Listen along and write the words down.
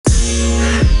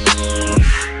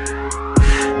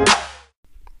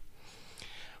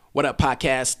What up,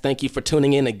 podcast? Thank you for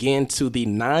tuning in again to the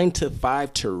 9 to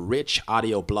 5 to Rich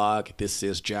audio blog. This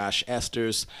is Josh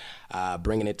Esters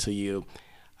bringing it to you.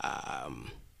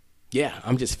 I'm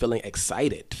just feeling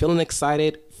excited,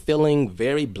 feeling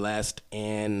very blessed,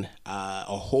 and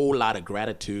a whole lot of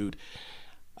gratitude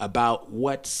about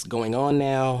what's going on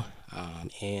now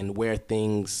and where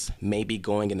things may be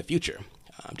going in the future.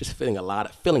 I'm just feeling a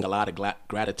lot of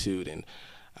gratitude, and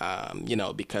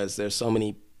because there's so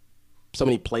many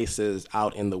places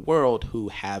out in the world who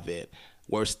have it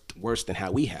worse than how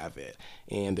we have it,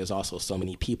 and there's also so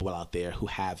many people out there who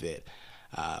have it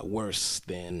worse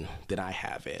than I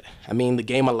have it. I mean, the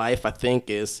game of life, I think,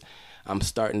 I'm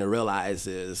starting to realize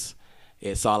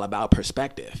it's all about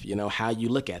perspective. How you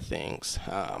look at things.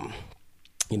 I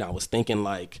was thinking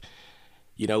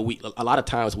a lot of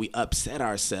times we upset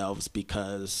ourselves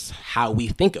because how we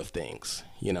think of things,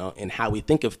 and how we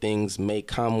think of things may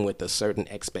come with a certain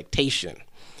expectation,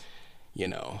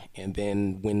 and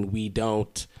then when we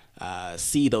don't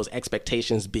see those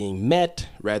expectations being met,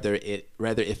 rather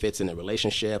if it's in a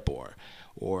relationship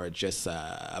or just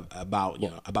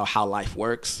about how life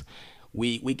works,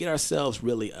 we get ourselves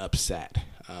really upset,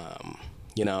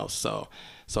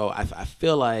 So I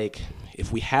feel like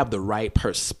if we have the right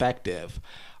perspective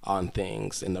on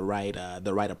things and the right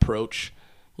approach,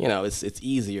 it's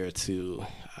easier to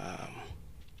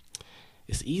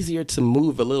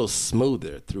move a little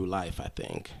smoother through life, I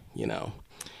think.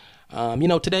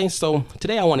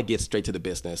 Today I want to get straight to the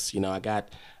business. I got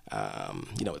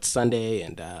it's Sunday,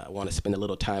 and I want to spend a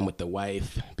little time with the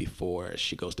wife before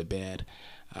she goes to bed,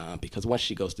 because once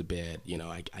she goes to bed,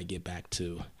 I get back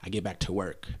to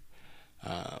work.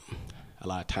 A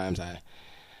lot of times I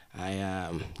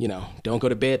don't go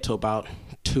to bed till about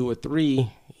 2 or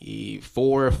 3,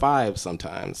 4 or 5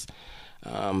 sometimes,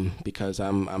 because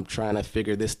I'm trying to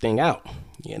figure this thing out.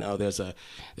 There's a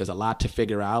lot to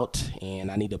figure out, and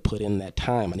I need to put in that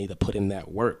time. I need to put in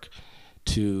that work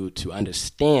to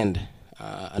understand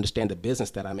the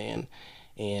business that I'm in,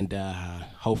 and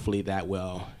hopefully that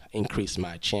will increase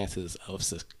my chances of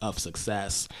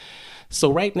success.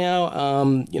 So right now,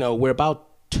 we're about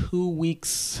 2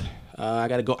 weeks. I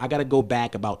gotta go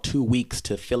back about 2 weeks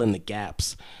to fill in the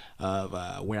gaps of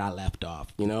where I left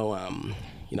off.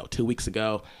 2 weeks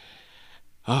ago.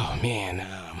 Oh man,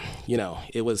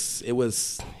 it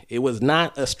was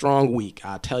not a strong week.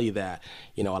 I'll tell you that.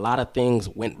 A lot of things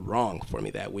went wrong for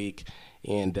me that week,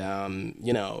 and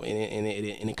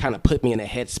it kind of put me in a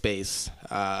headspace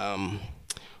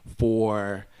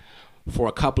for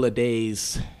a couple of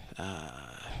days.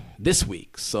 This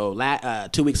week. So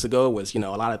 2 weeks ago was, a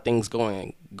lot of things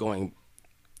going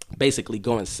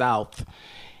south.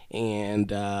 And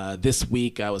this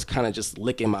week I was kind of just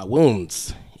licking my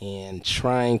wounds and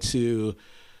trying to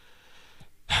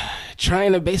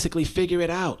basically figure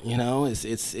it out.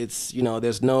 It's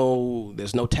there's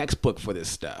no textbook for this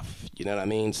stuff. You know what I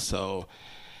mean? So,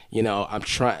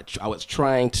 I was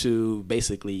trying to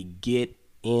basically get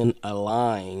in a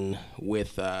line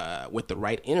with the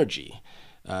right energy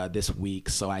this week,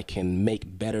 so I can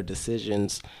make better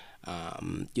decisions,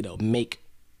 make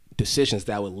decisions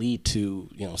that will lead to,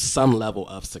 some level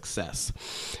of success.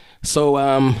 So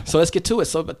let's get to it.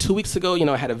 So about 2 weeks ago,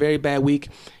 I had a very bad week.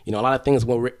 A lot of things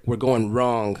were going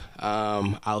wrong.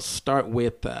 I'll start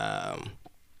with a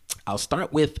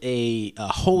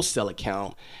wholesale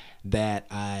account that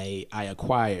I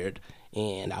acquired,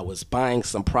 and I was buying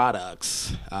some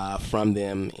products from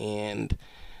them, and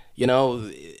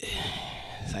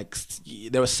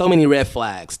there were so many red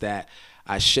flags that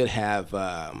I should have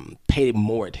paid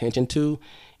more attention to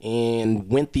and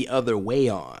went the other way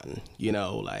on.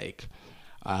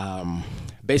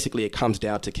 Basically it comes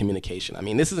down to communication. I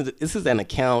mean, this is an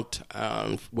account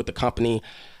with the company,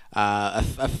 a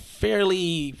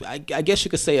fairly, I guess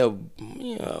you could say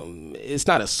it's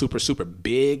not a super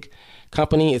big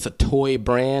company. It's a toy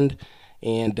brand,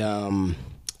 and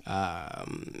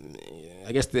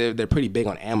I guess they're pretty big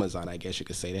on Amazon. I guess you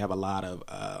could say they have a lot of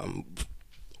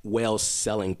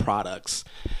well-selling products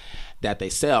that they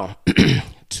sell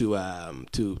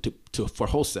for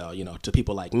wholesale, to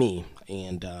people like me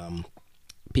and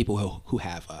people who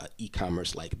have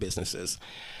e-commerce like businesses.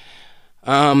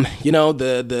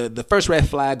 The first red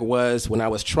flag was when I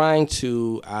was trying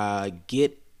to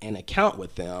get an account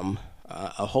with them,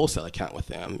 a wholesale account with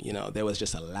them. There was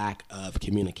just a lack of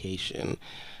communication.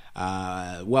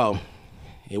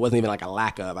 It wasn't even like a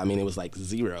lack of, it was like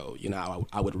zero.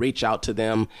 I would reach out to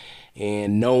them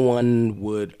and no one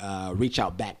would reach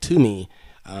out back to me,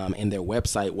 and their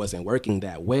website wasn't working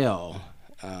that well.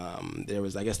 There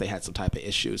was, I guess they had some type of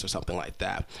issues or something like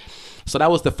that. So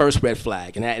that was the first red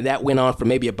flag. And that went on for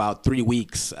maybe about 3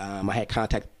 weeks. I had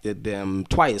contacted them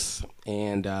twice,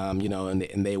 and,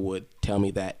 and they would tell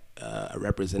me that a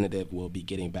representative will be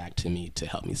getting back to me to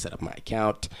help me set up my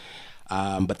account.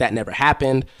 But that never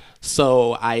happened.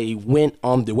 So I went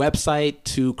on the website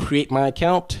to create my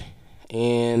account,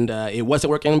 and it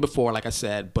wasn't working before, like I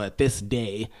said, but this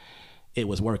day it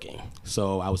was working.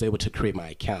 So I was able to create my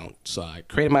account. So I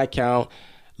created my account,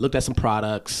 looked at some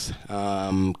products,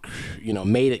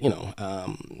 made it,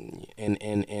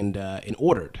 and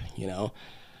ordered,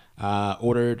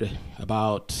 ordered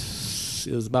about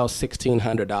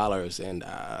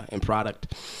 $1,600 in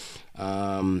product.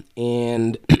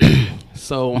 And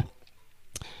so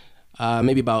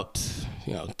maybe about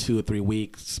 2 or 3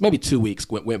 weeks, maybe 2 weeks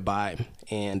went by,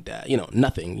 and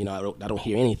nothing. I don't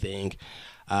hear anything.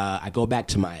 I go back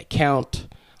to my account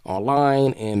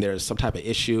online, and there's some type of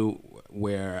issue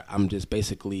where I'm just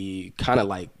basically kind of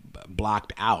like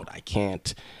blocked out. I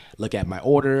can't look at my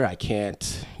order. I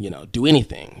can't do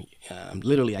anything.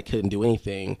 Literally, I couldn't do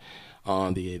anything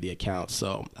on the account.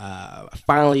 So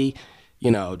finally,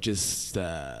 just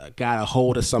got a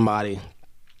hold of somebody,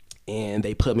 and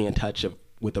they put me in touch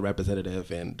with the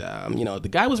representative. And the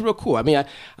guy was real cool. I mean,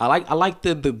 I liked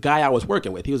the guy I was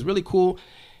working with. He was really cool.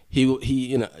 He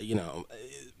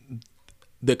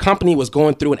the company was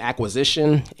going through an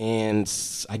acquisition, and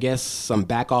I guess some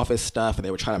back office stuff.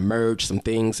 They were trying to merge some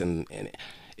things, and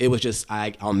it was just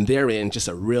on their end just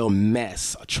a real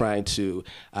mess trying to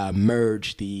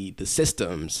merge the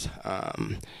systems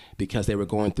because they were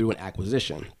going through an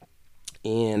acquisition.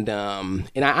 And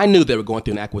I knew they were going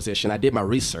through an acquisition. I did my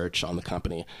research on the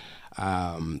company.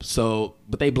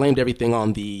 But they blamed everything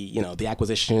on the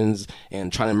acquisitions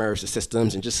and trying to merge the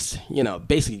systems, and just,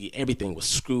 basically everything was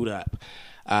screwed up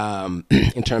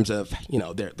in terms of,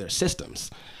 their systems.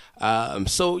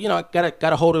 So, I got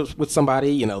a hold of with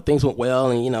somebody, things went well,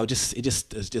 and,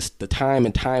 it's just the time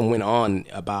went on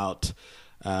about,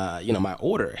 my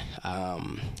order.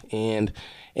 And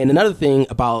another thing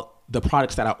about the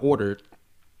products that I ordered,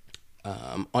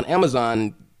 on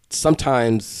Amazon,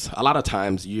 a lot of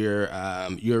times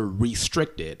you're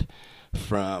restricted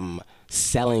from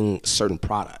selling certain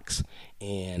products,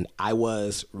 and I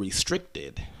was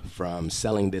restricted from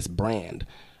selling this brand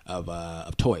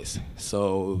of toys.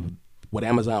 So what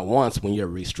Amazon wants when you're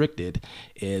restricted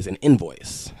is an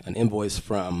invoice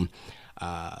from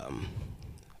a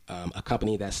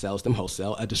company that sells them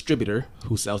wholesale, a distributor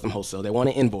who sells them wholesale. They want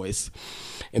an invoice,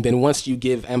 and then once you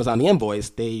give Amazon the invoice,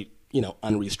 they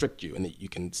unrestrict you, and that you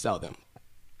can sell them.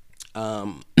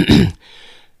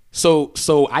 So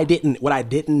what I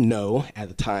didn't know at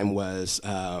the time was,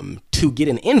 to get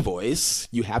an invoice,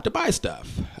 you have to buy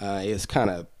stuff. It's kind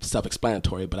of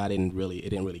self-explanatory, but it didn't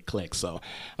really click. So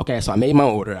I made my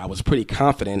order. I was pretty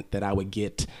confident that I would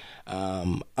get,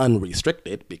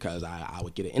 unrestricted, because I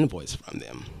would get an invoice from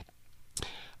them.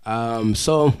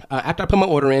 So after I put my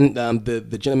order in,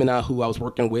 the gentleman who I was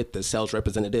working with, the sales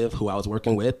representative who I was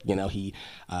working with, he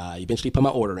eventually put my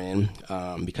order in,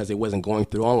 because it wasn't going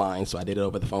through online, so I did it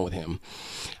over the phone with him.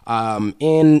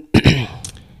 And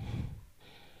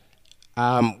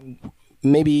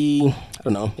maybe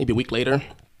a week later,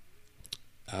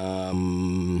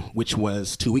 which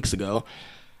was 2 weeks ago,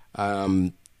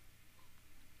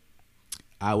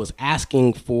 I was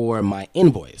asking for my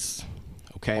invoice.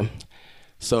 Okay.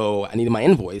 So I needed my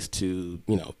invoice to,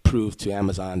 prove to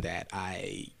Amazon that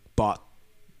I bought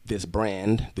this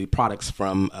brand, the products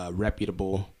from a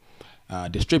reputable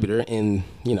distributor. And,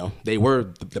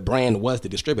 the brand was the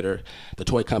distributor. The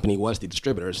toy company was the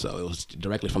distributor, so it was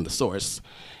directly from the source.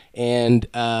 And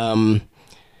on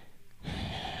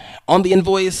the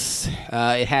invoice,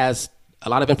 it has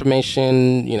a lot of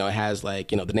information. It has the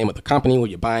name of the company, where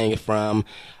you're buying it from,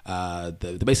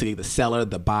 basically the seller,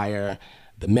 the buyer,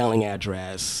 the mailing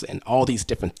address, and all these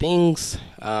different things.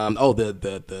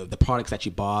 The products that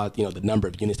you bought, the number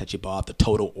of units that you bought, the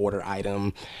total order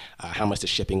item, how much the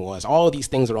shipping was. All of these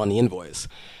things are on the invoice.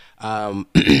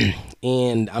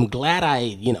 And I'm glad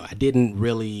I didn't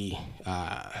really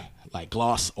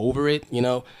gloss over it.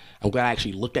 I'm glad I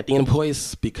actually looked at the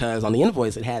invoice, because on the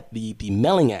invoice it had the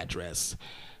mailing address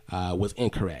was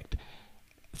incorrect.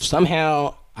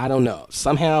 Somehow, I don't know.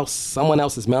 Somehow someone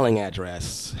else's mailing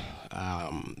address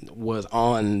was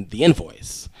on the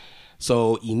invoice.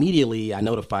 So immediately I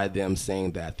notified them,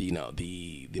 saying that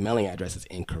the mailing address is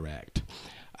incorrect.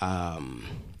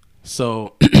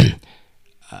 So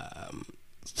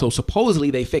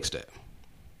supposedly they fixed it,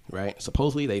 right?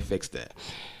 Supposedly they fixed it.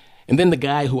 And then the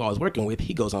guy who I was working with,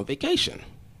 he goes on vacation.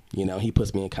 he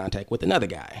puts me in contact with another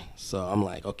guy. So I'm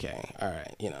like, okay, all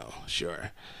right,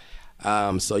 sure.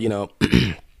 So,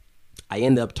 I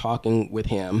end up talking with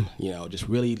him, just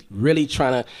really, really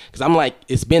trying to, because I'm like,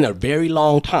 it's been a very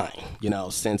long time,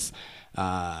 since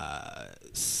I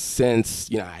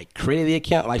created the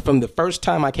account. Like from the first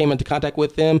time I came into contact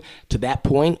with them to that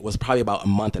point was probably about a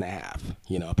month and a half,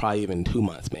 probably even 2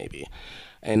 months maybe.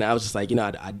 And I was just like,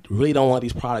 I really don't want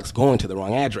these products going to the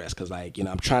wrong address because, like,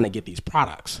 I'm trying to get these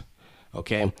products.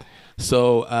 Okay.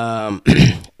 So,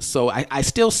 so I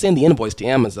still send the invoice to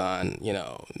Amazon,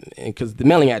 because the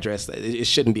mailing address, it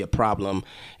shouldn't be a problem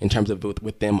in terms of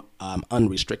with them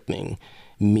unrestricting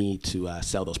me to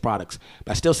sell those products.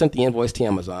 But I still sent the invoice to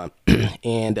Amazon,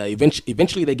 and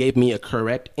eventually they gave me a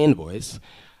correct invoice.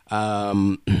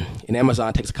 And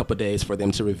Amazon takes a couple of days for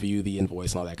them to review the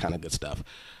invoice and all that kind of good stuff.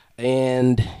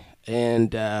 And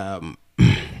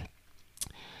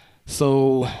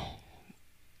so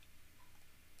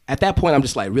at that point, I'm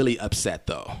just like really upset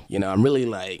though. I'm really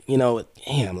like,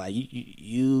 damn, like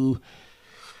you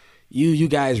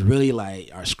guys really like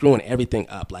are screwing everything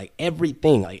up. Like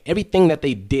everything that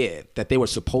they did that they were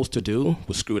supposed to do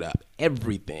was screwed up.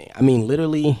 Everything. I mean,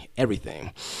 literally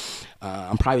everything.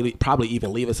 I'm probably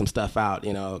even leaving some stuff out,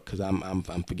 because I'm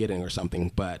forgetting or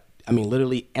something. But I mean,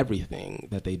 literally everything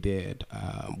that they did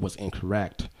was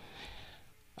incorrect.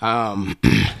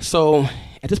 So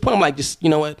at this point, I'm like, just,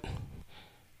 what?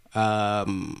 A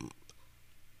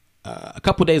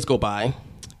couple days go by,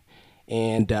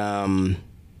 and I'm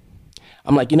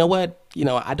like, what?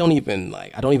 I don't even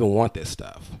want this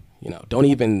stuff. Don't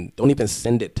even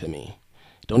send it to me.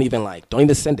 Don't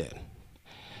even send it.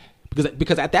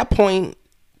 Because at that point,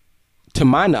 to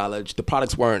my knowledge, the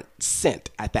products weren't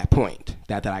sent at that point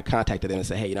that I contacted them and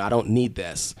said, hey, I don't need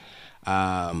this.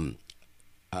 And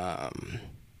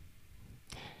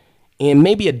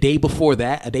maybe a day before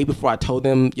I told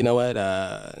them,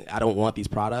 I don't want these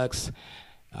products.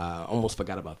 Almost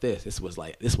forgot about this. This was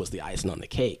the icing on the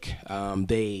cake.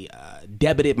 They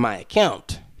debited my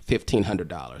account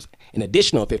 $1,500, an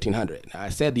additional $1,500. I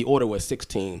said the order was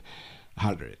 $1,600.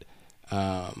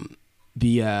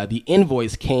 The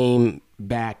invoice came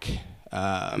back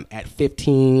at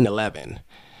 $1,511.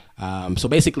 So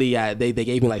basically, they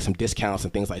gave me like some discounts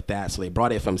and things like that. So they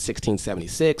brought it from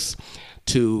 $1,676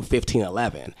 to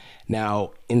 $1,511.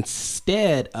 Now,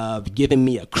 instead of giving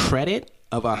me a credit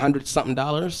of $100-something,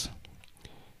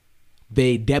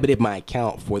 they debited my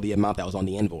account for the amount that was on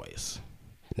the invoice.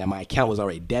 Now, my account was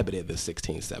already debited the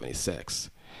 $1,676,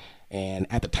 and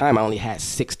at the time, I only had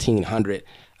 $1,600.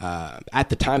 At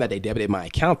the time that they debited my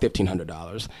account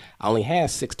 $1,500, I only had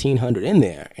 $1,600 in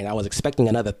there, and I was expecting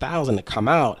another $1,000 to come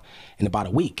out in about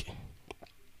a week,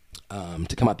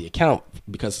 to come out the account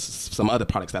because some other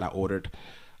products that I ordered,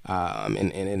 because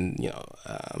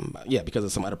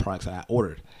of some other products that I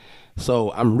ordered.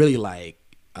 So I'm really like,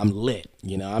 I'm lit,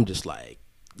 I'm just like,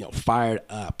 fired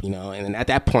up, and at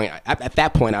that point,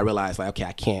 I realized like, okay,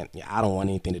 I don't want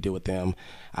anything to do with them.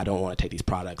 I don't want to take these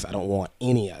products. I don't want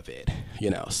any of it,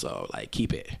 so like,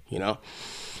 keep it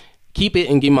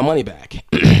and give me my money back.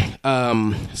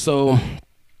 So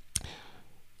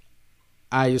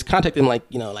I just contacted them like,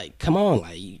 come on,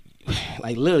 like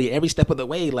literally every step of the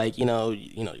way, like, you're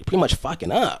pretty much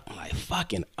fucking up,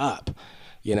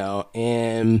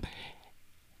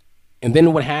 and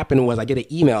then what happened was I get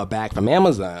an email back from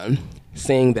Amazon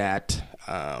saying that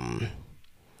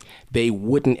they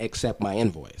wouldn't accept my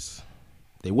invoice.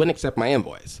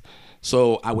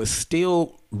 So I was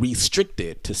still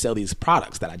restricted to sell these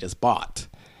products that I just bought.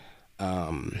 So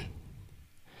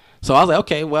I was like,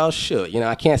 okay, well, sure.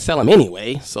 I can't sell them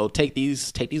anyway. So take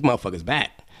these motherfuckers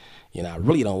back. I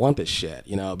really don't want this shit,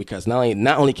 because not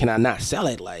only can I not sell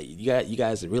it, like you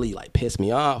guys really like piss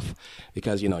me off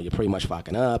because, you're pretty much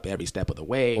fucking up every step of the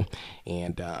way.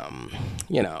 And,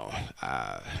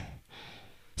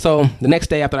 so the next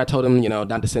day after I told them,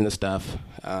 not to send the stuff,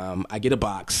 I get a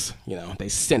box,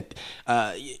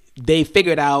 they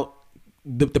figured out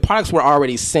the products were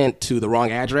already sent to the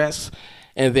wrong address.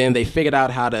 And then they figured out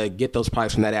how to get those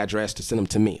products from that address to send them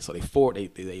to me. So they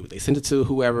sent it to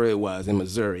whoever it was in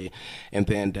Missouri, and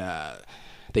then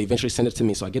they eventually sent it to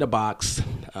me. So I get a box.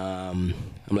 I'm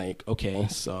like, okay.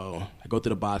 So I go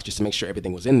through the box just to make sure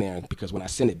everything was in there, because when I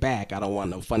send it back, I don't want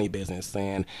no funny business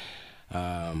saying,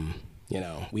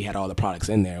 we had all the products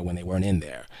in there when they weren't in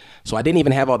there. So I didn't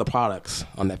even have all the products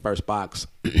on that first box,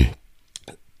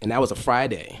 and that was a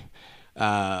Friday.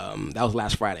 That was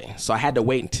last Friday. So I had to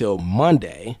wait until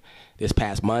this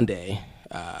past Monday,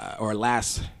 or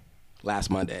last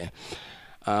Monday,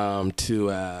 so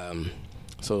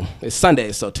it's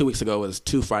Sunday. So 2 weeks ago was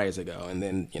 2 Fridays ago. And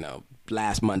then,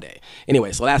 last Monday.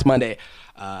 Anyway, so last Monday,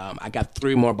 I got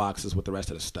 3 more boxes with the rest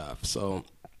of the stuff. So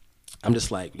I'm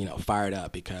just like, fired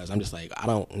up because I'm just like, I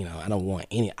don't want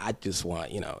any. I just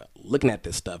want, looking at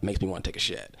this stuff makes me want to take a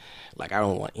shit. Like, I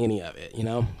don't want any of it,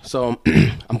 So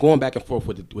I'm going back and forth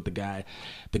with the guy.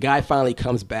 The guy finally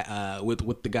comes back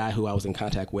with the guy who I was in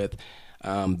contact with.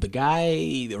 The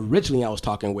guy originally I was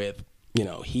talking with,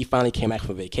 he finally came back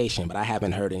from vacation, but I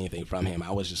haven't heard anything from him. I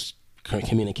was just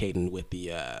communicating with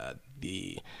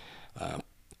the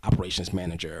operations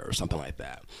manager or something like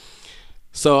that.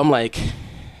 So I'm like,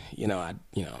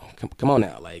 come on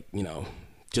now, like,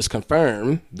 just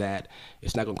confirm that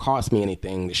it's not gonna cost me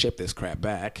anything to ship this crap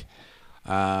back.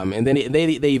 And then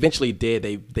they eventually did.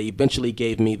 They eventually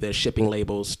gave me the shipping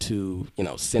labels to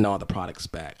send all the products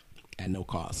back at no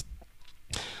cost.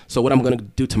 So what I'm gonna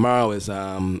do tomorrow is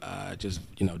just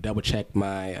double check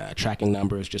my tracking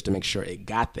numbers just to make sure it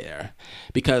got there,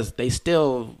 because they fixed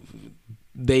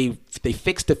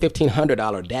the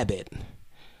 $1,500 debit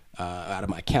out of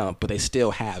my account, but they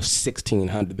still have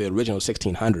 $1,600, the original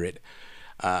 $1,600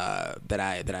 that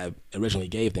I originally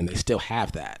gave them. They still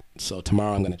have that. So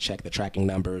tomorrow I'm going to check the tracking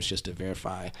numbers just to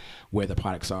verify where the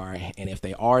products are, and if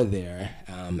they are there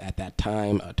at that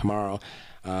time tomorrow,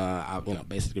 I'll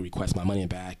basically request my money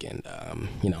back, and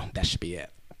that should be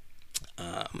it.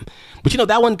 But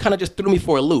that one kind of just threw me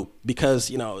for a loop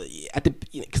because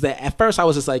at first I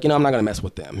was just like, I'm not gonna mess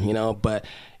with them, but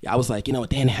I was like,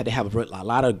 they had to have a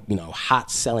lot of hot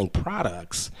selling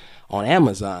products on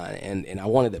Amazon, and I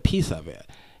wanted a piece of it.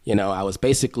 I was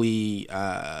basically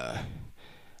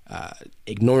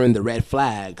ignoring the red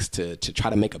flags to try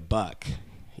to make a buck.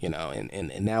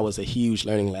 And that was a huge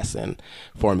learning lesson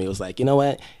for me. It was like,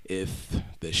 what? If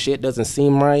the shit doesn't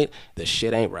seem right, the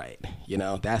shit ain't right.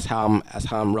 That's how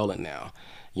I'm rolling now.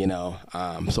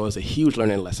 So it's a huge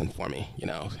learning lesson for me.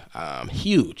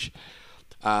 Huge.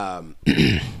 And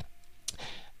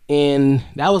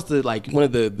that was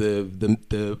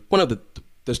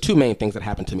there's 2 main things that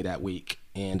happened to me that week.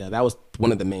 And that was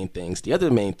one of the main things. The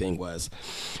other main thing was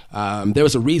there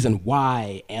was a reason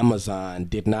why Amazon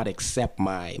did not accept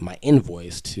my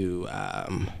invoice to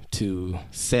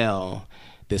sell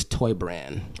this toy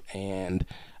brand. And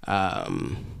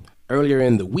earlier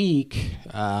in the week,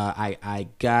 I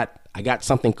got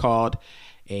something called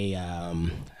a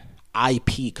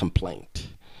IP complaint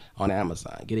on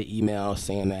Amazon. Get an email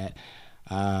saying that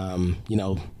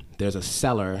there's a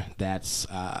seller that's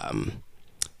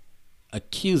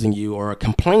accusing you or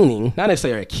complaining, not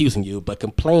necessarily accusing you, but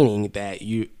complaining that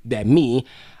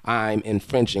I'm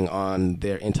infringing on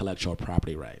their intellectual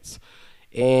property rights.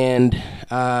 And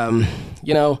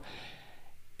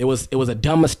it was a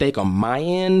dumb mistake on my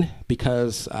end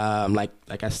because like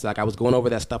I said, I was going over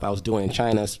that stuff I was doing in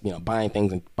China, buying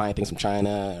things from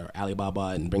China or Alibaba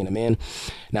and bringing them in.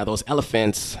 Now those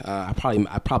elephants, I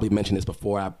probably mentioned this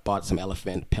before. I bought some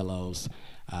elephant pillows.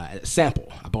 I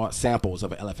bought samples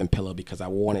of an elephant pillow because I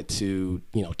wanted to,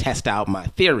 test out my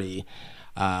theory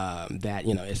that,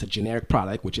 it's a generic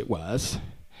product, which it was.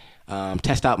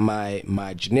 Test out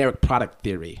my generic product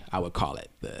theory, I would call it,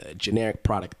 the generic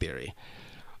product theory.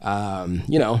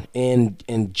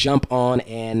 And jump on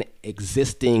an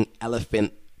existing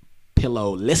elephant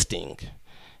pillow listing.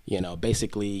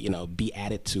 Basically, be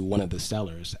added to one of the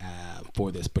sellers for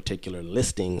this particular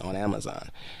listing on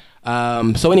Amazon.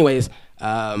 So anyways,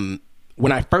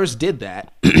 when I first did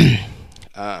that,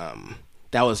 that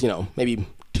was, maybe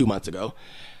 2 months ago.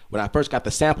 When I first got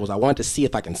the samples, I wanted to see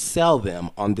if I can sell them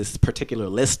on this particular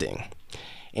listing.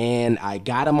 And I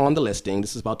got them on the listing.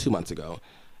 This is about 2 months ago.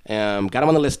 Got them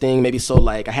on the listing, maybe sold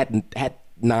I had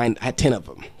 10 of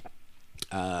them.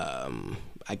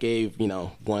 I gave,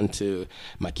 one to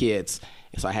my kids.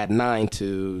 So I had 9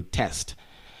 to test.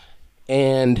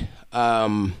 And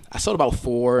I sold about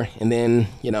 4, and then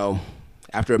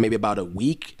after maybe about a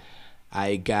week,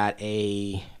 I got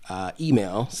a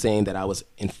email saying that I was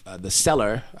the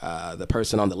seller, the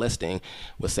person on the listing,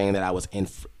 was saying that I was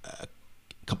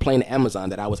complaining to Amazon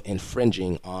that I was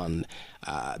infringing on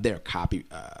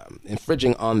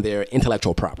infringing on their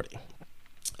intellectual property.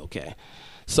 Okay,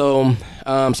 so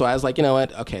I was like,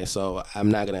 what? Okay, so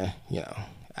I'm not gonna,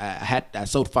 I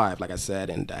sold 5, like I said,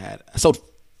 and I sold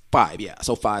 5, yeah.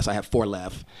 So 5, so I have 4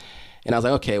 left. And I was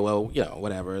like, okay, well,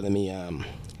 whatever. Let me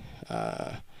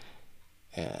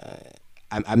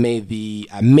I made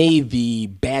the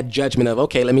bad judgment of,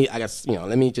 okay, let me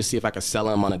just see if I can sell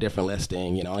them on a different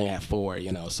listing. I only have 4,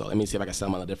 so let me see if I can sell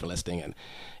them on a different listing and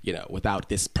without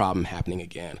this problem happening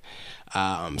again.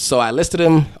 So I listed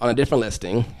them on a different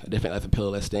listing, a different elephant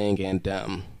pillow listing, and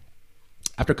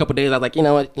after a couple of days, I was like,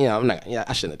 what, I'm not,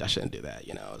 I shouldn't do that,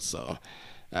 So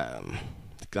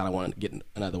God, I want to get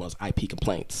another one of those IP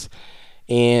complaints.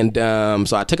 And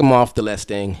so I took them off the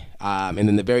listing. And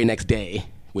then the very next day,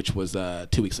 which was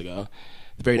 2 weeks ago,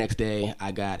 the very next day,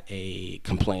 I got a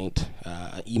complaint,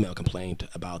 an email complaint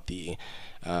about the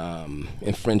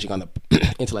infringing on the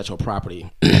intellectual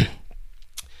property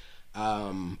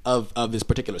of this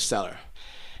particular seller.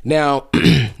 Now,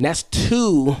 that's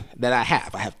two that I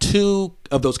have. I have two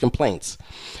of those complaints.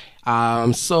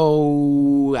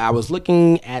 So I was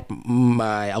looking at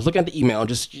the email,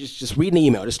 just reading the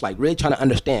email, just like really trying to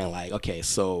understand, like, okay,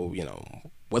 so,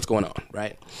 what's going on,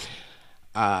 right?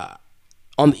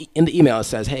 In the email, it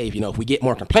says, hey, if we get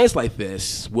more complaints like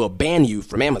this, we'll ban you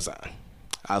from Amazon.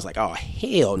 I was like, oh,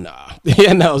 hell no.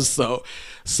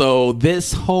 So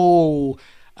this whole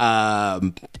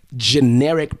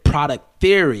generic product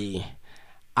theory,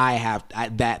 that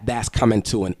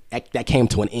came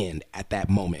to an end at that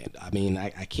moment. I mean,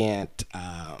 I can't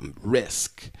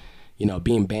risk,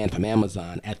 being banned from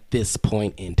Amazon at this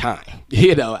point in time.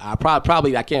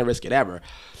 I can't risk it ever,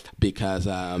 because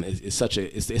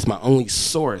it's my only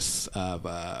source of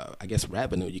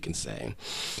revenue, you can say,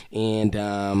 and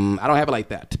I don't have it like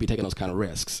that to be taking those kind of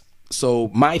risks. So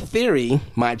my theory,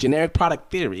 my generic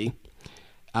product theory,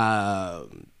 that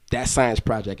science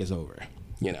project is over.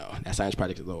 That science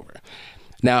project is over.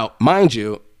 Now, mind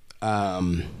you,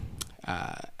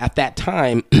 at that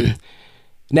time,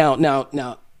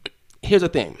 now, here's the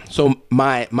thing. So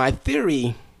my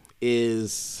theory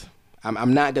is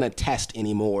I'm not going to test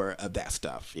any more of that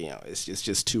stuff. It's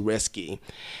just too risky.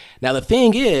 Now, the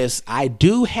thing is, I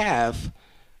do have,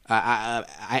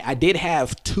 I did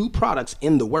have two products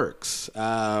in the works.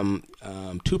 Actually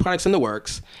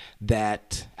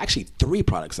 3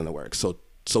 products in the works.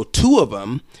 So 2 of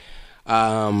them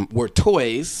were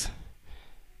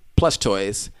plush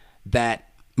toys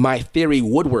that my theory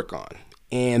would work on.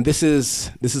 And this is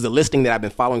a listing that I've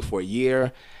been following for a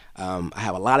year. I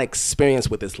have a lot of experience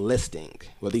with this listing,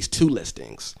 with these 2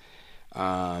 listings.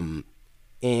 And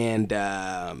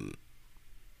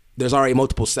there's already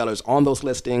multiple sellers on those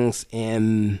listings,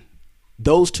 and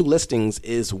those 2 listings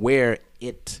is where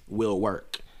it will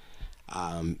work.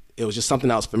 It was just something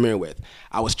I was familiar with.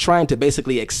 I was trying to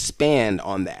basically expand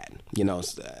on that,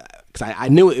 because I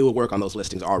knew it would work on those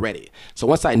listings already. So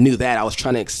once I knew that, I was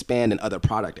trying to expand in other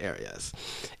product areas.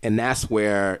 And that's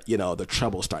where, the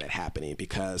trouble started happening,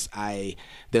 because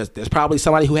there's probably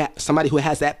somebody who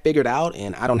has that figured out,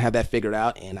 and I don't have that figured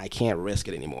out, and I can't risk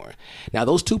it anymore. Now,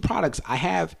 those 2 products I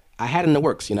had in the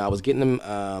works. I was getting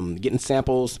them, getting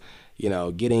samples,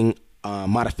 getting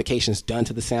modifications done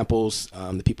to the samples,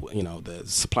 the people, the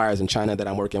suppliers in China that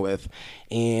I'm working with.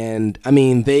 And I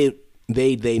mean, they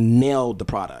nailed the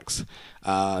products.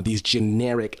 These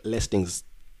generic listings,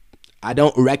 I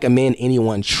don't recommend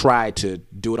anyone try to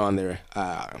do it on their,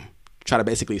 try to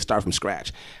basically start from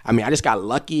scratch. I mean, I just got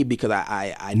lucky because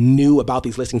I knew about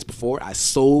these listings before. I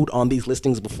sold on these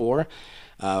listings before,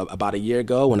 about a year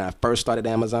ago when I first started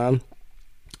Amazon.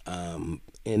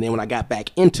 And then when I got back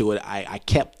into it, I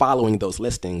kept following those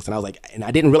listings, and I was like, and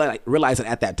I didn't realize it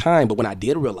at that time, but when I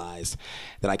did realize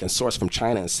that I can source from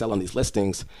China and sell on these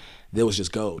listings, there was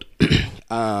just gold.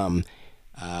 But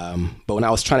when I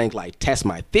was trying to test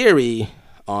my theory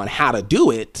on how to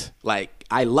do it,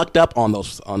 I lucked up on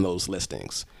those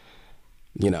listings,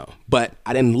 but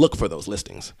I didn't look for those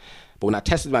listings. But when I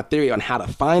tested my theory on how to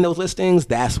find those listings,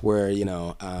 that's where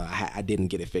I didn't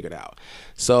get it figured out.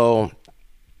 So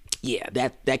yeah,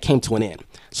 that came to an end.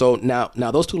 So now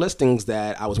those 2 listings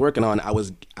that I was working on,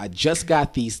 I just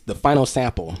got the final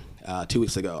sample 2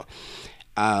 weeks ago,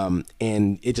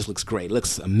 and it just looks great. It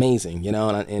looks amazing,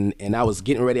 And I was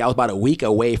getting ready. I was about a week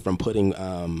away from putting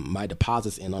my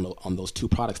deposits in on those 2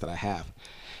 products that I have.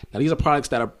 Now these are products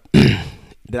that are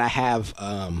that I have.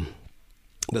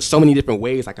 There's so many different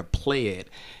ways I could play it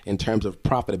in terms of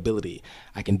profitability.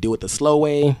 I can do it the slow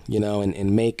way,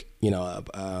 and make, I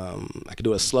could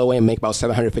do it a slow way and make about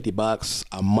 $750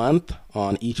 a month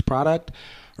on each product,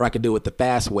 or I could do it the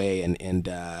fast way and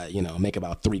make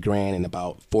about $3,000 in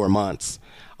about 4 months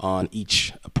on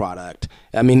each product.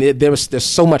 I mean, there was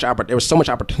so much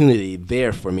opportunity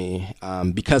there for me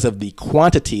because of the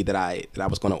quantity that I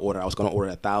was going to order. I was going to order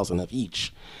 1,000 of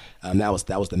each. That was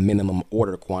the minimum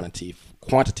order quantity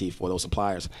for those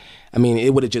suppliers. I mean,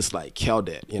 it would have just killed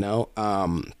it,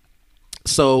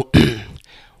 So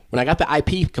when I got the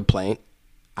IP complaint,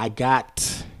 when I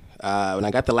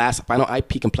got the final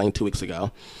IP complaint 2 weeks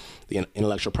ago, the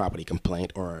intellectual property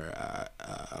complaint,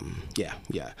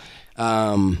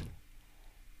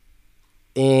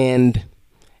 and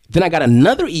then I got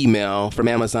another email from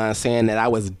Amazon saying that I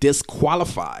was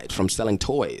disqualified from selling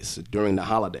toys during the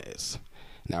holidays.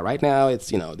 Now, right now, it's,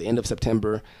 the end of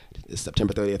September. It's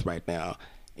September 30th right now.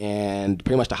 And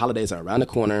pretty much the holidays are around the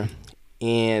corner.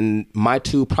 And my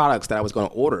two products that I was going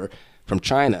to order from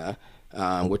China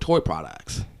were toy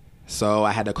products. So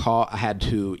I had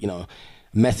to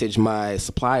message my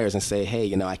suppliers and say,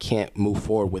 hey, I can't move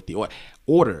forward with the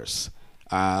orders.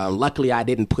 Luckily, I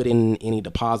didn't put in any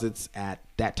deposits at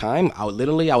that time. I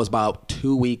was about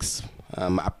 2 weeks.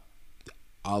 I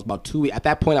was about 2 weeks. At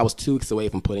that point, I was 2 weeks away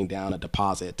from putting down a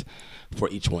deposit for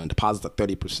each one. Deposits are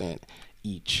 30%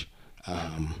 each.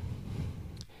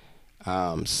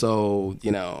 So,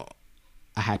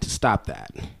 I had to stop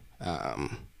that.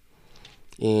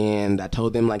 And I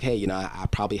told them, like, hey, I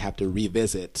probably have to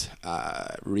revisit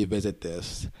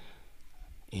this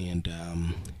in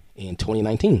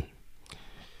 2019.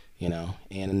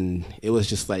 And it was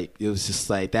just like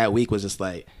that week was just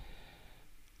like,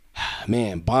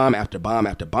 man, bomb after bomb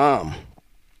after bomb.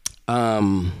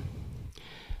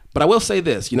 But I will say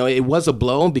this, it was a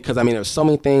blow because, there's so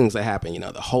many things that happened.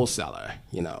 The wholesaler,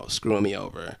 screwing me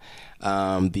over.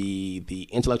 The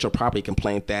intellectual property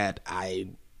complaint that I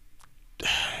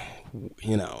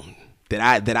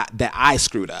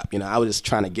screwed up. I was just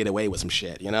trying to get away with some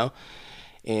shit,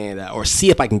 and or see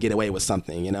if I can get away with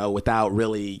something, without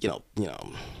really,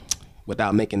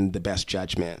 without making the best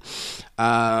judgment.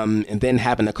 And then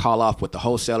having to call off with the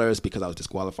wholesalers because I was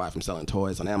disqualified from selling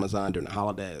toys on Amazon during the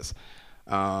holidays.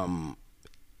 And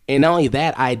not only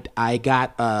that, I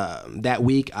got that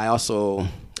week. I also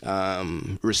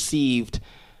received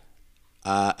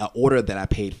an order that I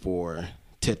paid for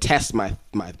to test my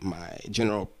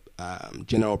general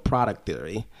product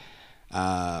theory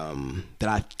that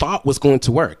I thought was going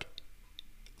to work.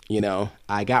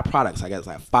 I got products. I got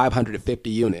like 550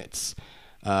 units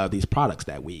of these products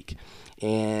that week,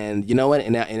 and you know what?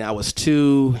 And I was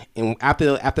too. And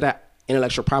after that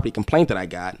intellectual property complaint that I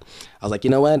got, I was like,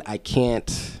 you know what? I can't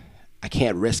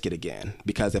risk it again,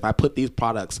 because if I put these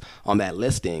products on that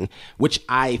listing, which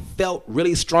I felt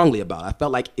really strongly about, I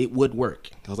felt like it would work.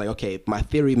 I was like, okay, my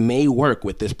theory may work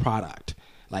with this product.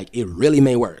 Like, it really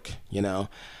may work,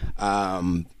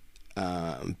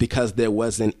 because there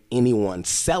wasn't anyone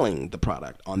selling the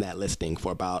product on that listing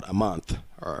for about a month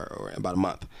or about a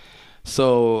month.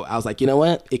 So I was like, you know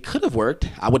what? It could have worked.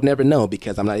 I would never know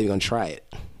because I'm not even going to try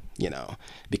it,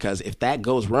 because if that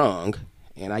goes wrong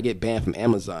and I get banned from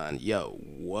Amazon,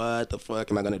 what the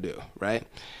fuck am I going to do? Right.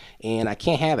 And I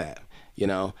can't have that,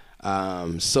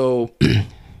 so,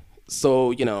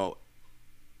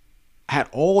 I had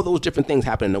all those different things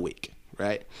happen in a week.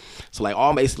 Right. So like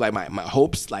basically like my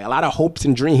hopes, like a lot of hopes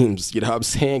and dreams, got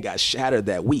shattered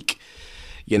that week,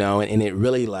 and it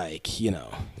really like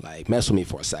messed with me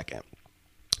for a second.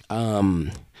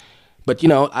 But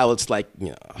I was like,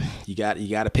 you got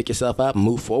to pick yourself up,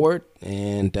 move forward,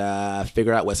 and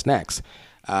figure out what's next.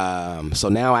 So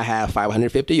now I have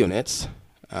 550 units.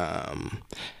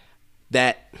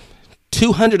 That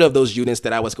 200 of those units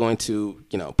that I was going to,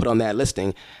 put on that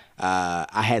listing,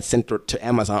 I had sent to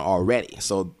Amazon already.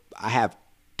 So I have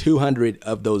 200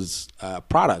 of those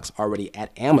products already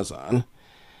at Amazon.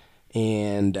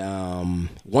 And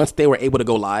once they were able to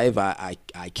go live, I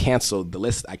canceled the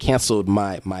list. I canceled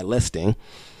my listing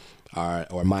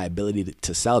or my ability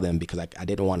to sell them because I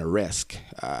didn't want to risk.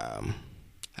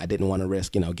 I didn't want to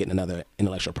risk, getting another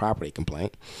intellectual property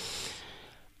complaint.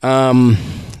 And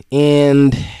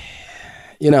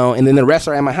then the rest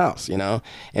are at my house, And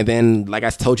then, like I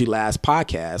told you last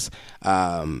podcast,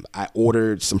 I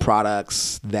ordered some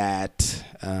products that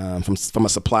from a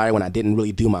supplier when I didn't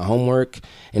really do my homework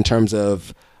in terms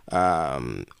of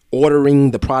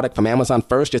ordering the product from Amazon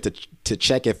first just to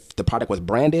check if the product was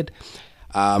branded.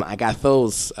 I got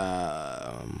those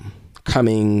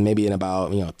coming maybe in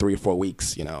about 3 or 4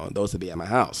 weeks. Those will be at my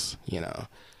house.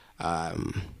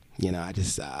 I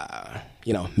just,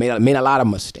 made a lot of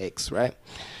mistakes, right?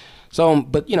 So,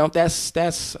 but that's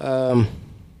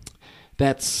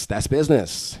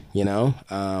business,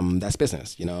 that's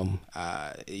business,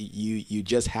 you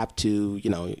just have to,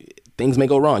 things may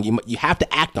go wrong. You have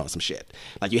to act on some shit.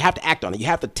 Like, you have to act on it. You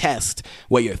have to test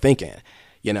what you're thinking,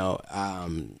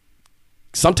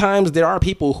 sometimes there are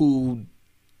people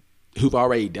who've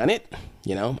already done it.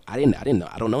 I didn't know.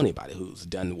 I don't know anybody who's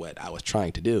done what I was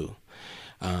trying to do.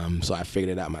 So I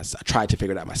figured it out myself. I tried to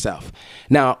figure it out myself.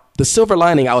 Now, the silver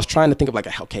lining, I was trying to think of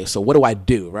like, okay, so what do I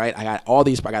do, right? I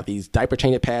got these diaper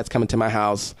changing pads coming to my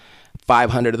house,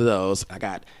 500 of those. I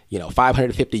got,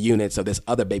 550 units of this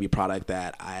other baby product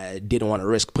that I didn't want to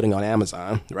risk putting on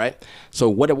Amazon, right? So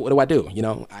what do I do?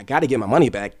 I got to get my money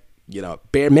back,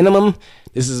 bare minimum,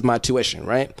 this is my tuition,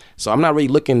 right? So I'm not really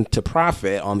looking to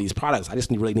profit on these products. I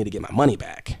just really need to get my money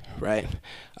back, right?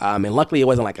 And luckily, it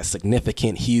wasn't like a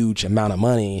significant, huge amount of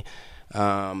money.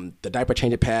 The diaper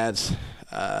changing pads,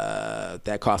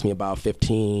 that cost me about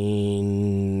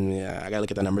 15. Yeah, I gotta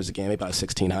look at the numbers again. Maybe about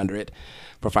 1,600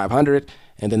 for 500.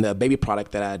 And then the baby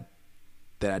product that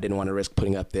I didn't want to risk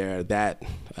putting up there, that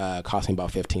cost me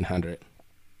about 1,500.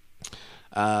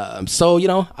 So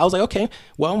I was like, okay,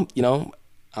 well,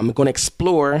 I'm going to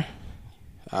explore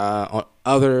on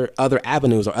other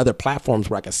avenues or other platforms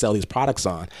where I can sell these products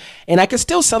on, and I can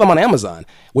still sell them on Amazon,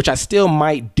 which I still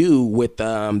might do with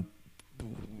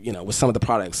with some of the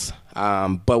products.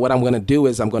 But what I'm going to do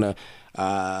is I'm going to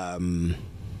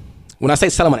when I say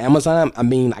sell them on Amazon, I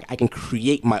mean I can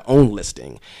create my own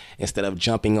listing instead of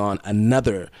jumping on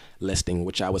another listing,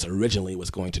 which I originally was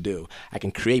going to do. I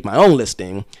can create my own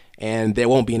listing, and there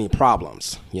won't be any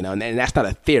problems, and that's not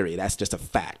a theory. That's just a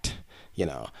fact,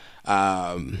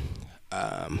 that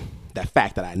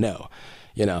fact that I know,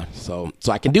 so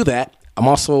I can do that. I'm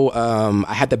also,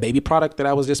 I had the baby product that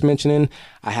I was just mentioning.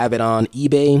 I have it on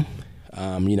eBay,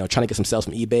 trying to get some sales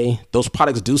from eBay. Those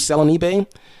products do sell on eBay.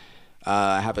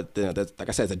 I have it, like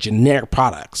I said, it's a generic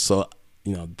product. So,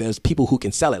 there's people who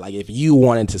can sell it. Like if you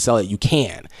wanted to sell it, you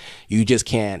can. You just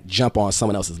can't jump on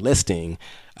someone else's listing,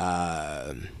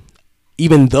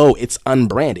 even though it's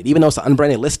unbranded, even though it's an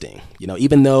unbranded listing,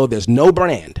 even though there's no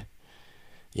brand,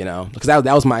 because that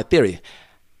was my theory.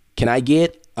 Can I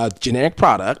get a generic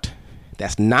product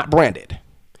that's not branded?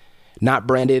 Not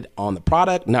branded on the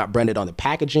product, not branded on the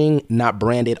packaging, not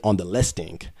branded on the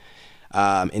listing,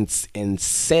 and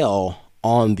sell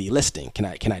on the listing. Can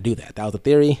I do that? That was the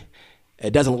theory.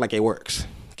 It doesn't look like it works.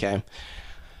 Okay.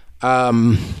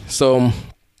 So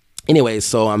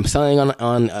I'm selling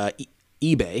on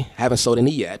eBay. I haven't sold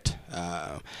any yet.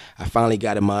 I finally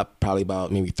got them up probably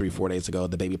about maybe 3-4 days ago.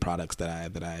 The baby products that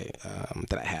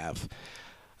I have,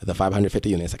 the 550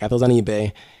 units. I got those on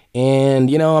eBay. And,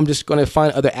 I'm just going to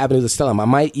find other avenues to sell them. I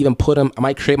might even I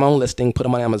might create my own listing, put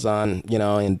them on Amazon,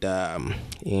 and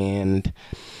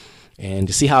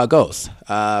to see how it goes.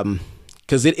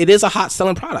 Because it is a hot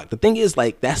selling product. The thing is,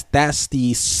 like, that's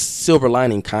the silver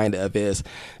lining kind of is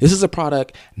this is a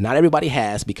product not everybody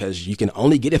has because you can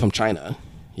only get it from China,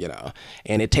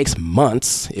 and it takes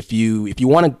months. If you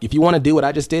want to do what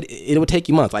I just did, it would take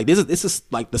you months. Like this is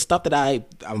like the stuff that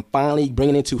I'm finally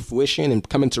bringing into fruition and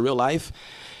coming to real life.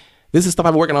 This is stuff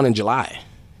I've been working on in July.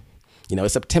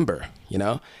 It's September, the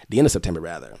end of September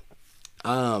rather.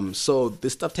 So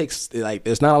this stuff takes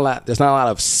there's not a lot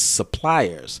of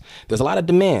suppliers. There's a lot of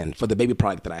demand for the baby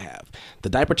product that I have. The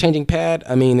diaper changing pad,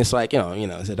 I mean, it's like,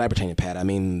 it's a diaper changing pad. I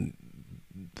mean,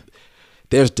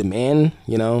 there's demand,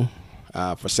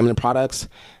 for similar products,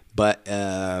 but,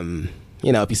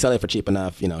 if you sell it for cheap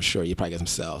enough, sure, you probably get some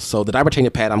sales. So the diaper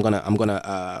changing pad, I'm going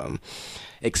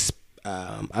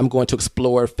to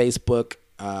explore Facebook,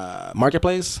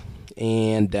 Marketplace,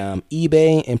 and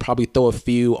eBay, and probably throw a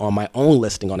few on my own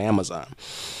listing on Amazon.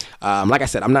 Like I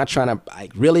said, I'm not trying to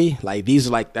these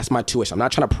are that's my tuition. I'm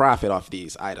not trying to profit off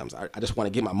these items. I just want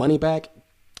to get my money back,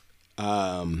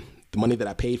 the money that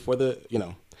I paid for the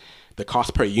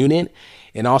cost per unit,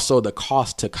 and also the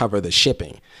cost to cover the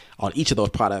shipping on each of those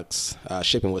products.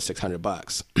 Shipping was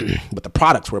 $600, but the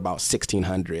products were about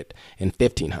 $1,600 and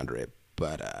 $1,500.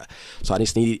 But so I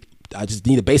just need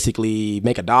to basically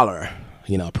make $1,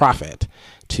 profit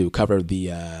to cover the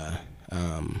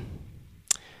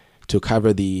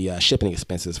shipping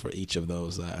expenses for each of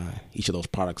those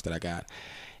products that I got.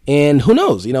 And who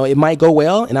knows, it might go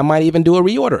well, and I might even do a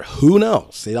reorder. Who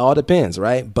knows? It all depends,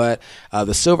 right? But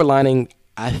the silver lining,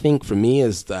 I think, for me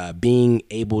is being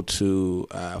able to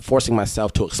forcing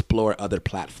myself to explore other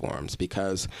platforms,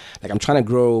 because I'm trying to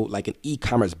grow like an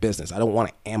e-commerce business. I don't want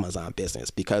an Amazon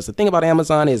business, because the thing about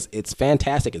Amazon is it's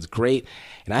fantastic, it's great,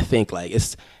 and I think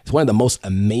it's one of the most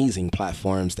amazing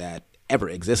platforms that ever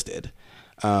existed,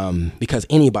 because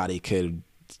anybody could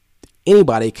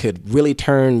really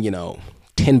turn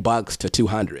 $10 to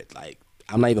 200. Like,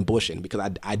 I'm not even bullshitting, because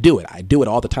I do it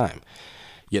all the time,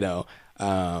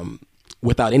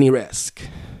 without any risk.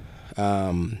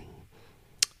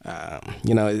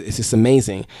 It's just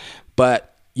amazing.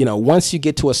 But, once you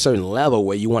get to a certain level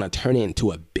where you want to turn it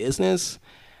into a business,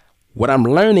 what I'm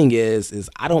learning is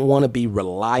I don't want to be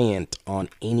reliant on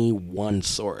any one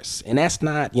source. And that's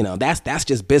not, that's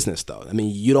just business though. I mean,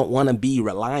 you don't want to be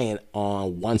reliant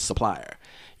on one supplier.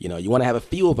 You want to have a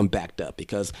few of them backed up,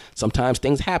 because sometimes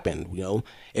things happen.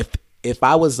 If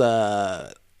I was,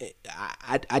 I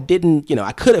didn't,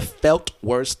 I could have felt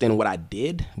worse than what I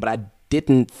did, but I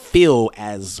didn't feel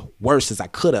as worse as I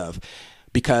could have,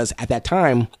 because at that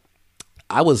time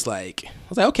I was like,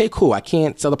 okay, cool. I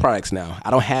can't sell the products now.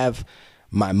 I don't have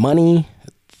my money,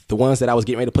 the ones that I was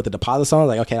getting ready to put the deposits on.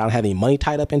 Like, okay, I don't have any money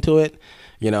tied up into it.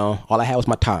 All I had was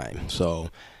my time. So,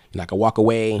 I could walk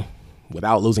away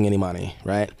without losing any money,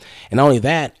 right? And not only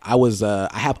that, I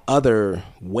have other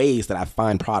ways that I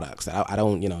find products. I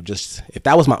don't, just, if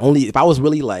I was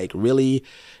really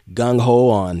gung ho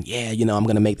on, I'm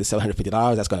going to make this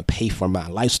 $750. That's going to pay for my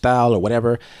lifestyle or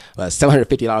whatever.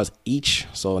 $750 each.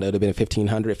 So that would have been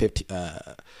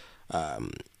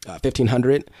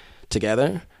 $1,500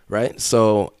 together, right?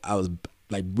 So I was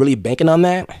like really banking on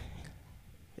that.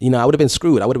 I would have been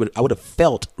screwed. I would have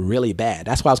felt really bad.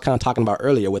 That's what I was kind of talking about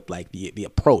earlier with like the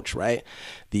approach, right?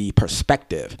 The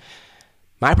perspective.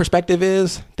 My perspective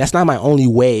is that's not my only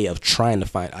way of trying to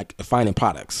finding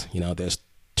products. There's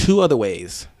two other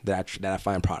ways that I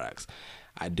find products.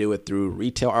 I do it through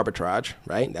retail arbitrage,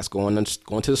 right? That's going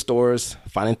to the stores,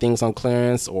 finding things on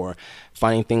clearance, or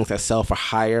finding things that sell for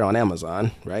higher on Amazon,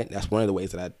 right? That's one of the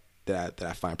ways that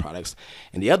I find products.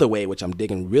 And the other way, which I'm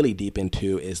digging really deep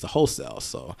into, is the wholesale.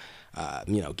 So,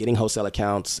 getting wholesale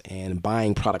accounts and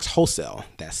buying products wholesale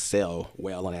that sell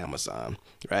well on Amazon,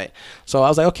 right? So I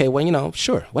was like, okay, well,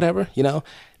 sure, whatever,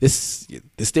 this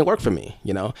didn't work for me,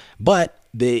 but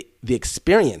the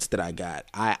experience that I got,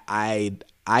 I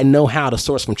know how to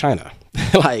source from China.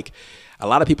 Like a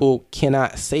lot of people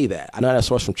cannot say that. I know how to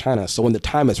source from China. So when the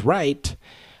time is right,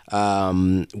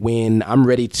 when I'm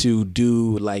ready to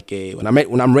do when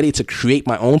I'm ready to create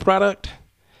my own product,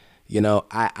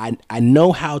 I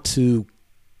know how to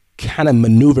kind of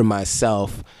maneuver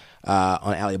myself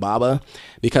on Alibaba,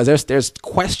 because there's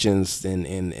questions and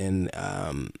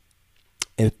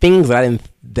things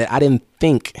that I didn't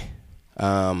think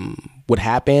would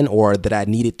happen, or that I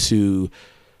needed to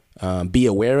be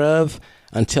aware of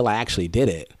until I actually did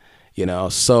it.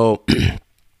 So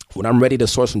when I'm ready to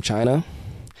source from China,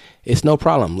 it's no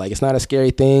problem. Like, it's not a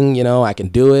scary thing. I can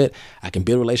do it. I can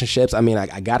build relationships. I mean,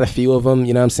 I got a few of them,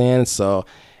 you know what I'm saying? So,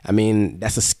 I mean,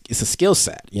 it's a skill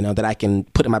set, that I can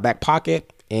put in my back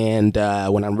pocket. And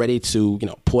when I'm ready to,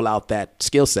 pull out that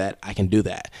skill set, I can do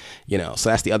that, So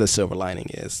that's the other silver lining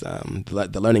is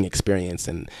the learning experience.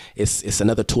 And it's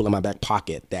another tool in my back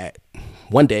pocket that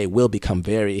one day will become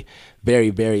very,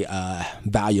 very, very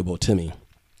valuable to me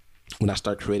when I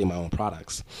start creating my own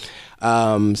products.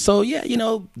 So yeah,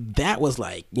 that was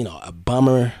like, a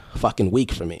bummer fucking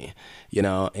week for me,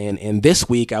 and this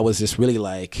week I was just really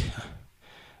like,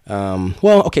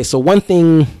 okay. So one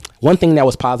thing that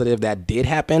was positive that did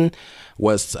happen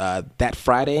was, that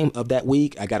Friday of that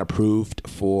week, I got approved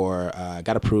for a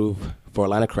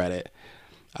line of credit.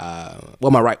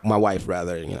 My wife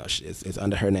rather, it's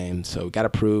under her name. So got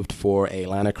approved for a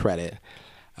line of credit,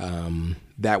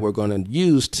 that we're going to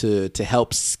use to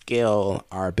help scale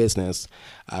our business.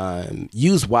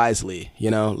 Use wisely,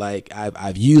 like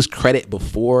I've used credit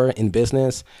before in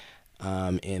business,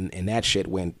 and that shit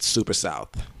went super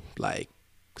south, like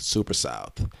super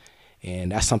south.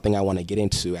 And that's something I want to get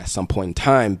into at some point in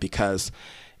time, because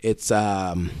it's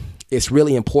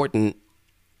really important.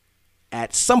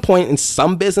 At some point in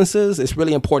some businesses, it's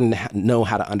really important to know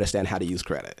how to understand how to use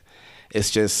credit. It's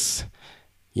just,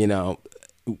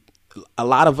 a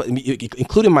lot of,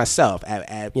 including myself,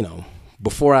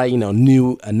 before I,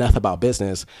 knew enough about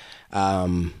business,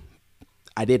 I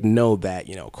didn't know that,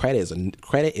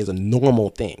 credit is a normal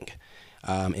thing,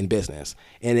 in business,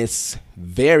 and it's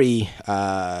very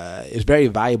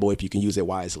valuable if you can use it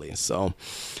wisely. So,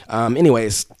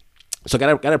 anyways, so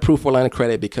got approved for a line of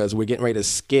credit because we're getting ready to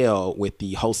scale with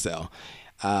the wholesale.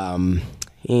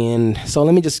 And so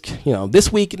let me just,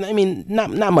 this week, I mean,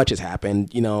 not much has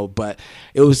happened, but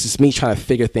it was just me trying to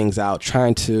figure things out,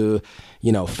 trying to,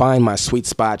 find my sweet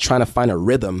spot, trying to find a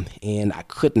rhythm, and I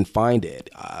couldn't find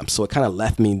it. So it kind of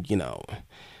left me,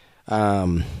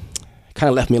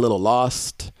 left me a little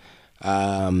lost,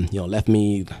 left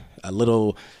me a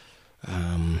little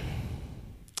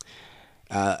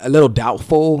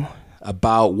doubtful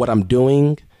about what I'm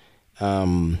doing.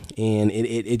 And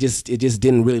it just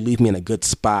didn't really leave me in a good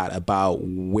spot about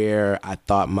where I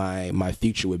thought my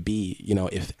future would be.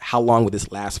 If how long would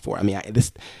this last for? I mean,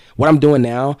 what I'm doing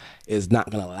now is not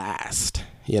gonna last.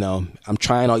 I'm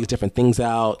trying all these different things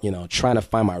out. Trying to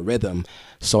find my rhythm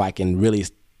so I can really,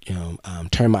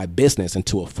 turn my business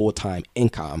into a full-time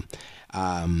income.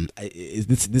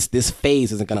 This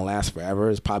phase isn't gonna last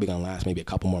forever. It's probably gonna last maybe a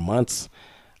couple more months.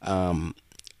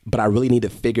 But I really need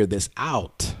to figure this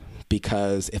out.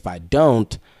 Because if I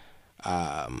don't,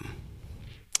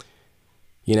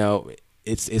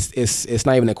 it's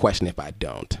not even a question if I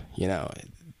don't.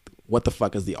 What the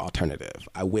fuck is the alternative?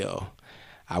 I will.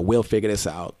 I will figure this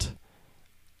out.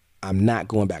 I'm not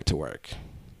going back to work.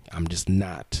 I'm just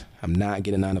not. I'm not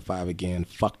getting 9 to 5 again.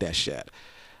 Fuck that shit.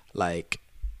 Like,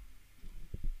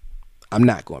 I'm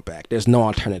not going back. There's no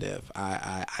alternative.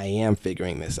 I am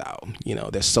figuring this out. You know,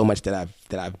 there's so much that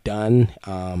I've done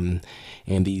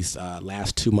in these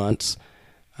last 2 months.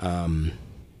 I've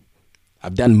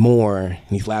done more in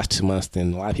these last 2 months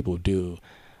than a lot of people do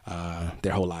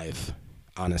their whole life,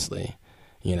 honestly.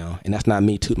 You know, and that's not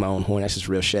me tooting my own horn. That's just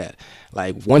real shit.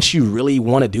 Like, once you really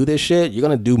want to do this shit, you're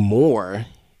gonna do more,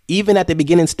 even at the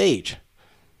beginning stage.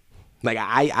 Like,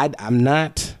 I'm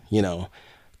not,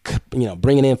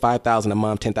 bringing in $5,000 a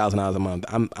month, $10,000 a month.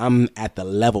 I'm at the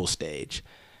level stage.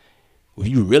 If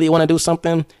you really want to do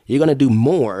something, you're gonna do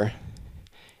more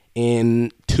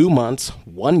in 2 months,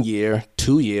 1 year,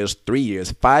 2 years, 3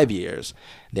 years, 5 years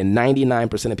than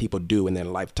 99% of people do in their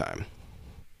lifetime.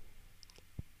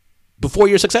 Before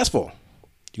you're successful,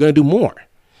 you're gonna do more.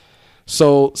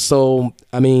 So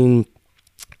I mean,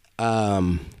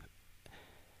 I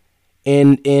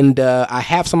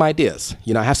have some ideas.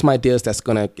 I have some ideas that's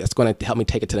gonna help me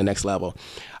take it to the next level.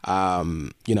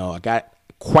 I got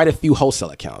quite a few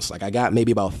wholesale accounts. Like, I got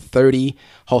maybe about 30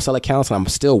 wholesale accounts, and I'm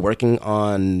still working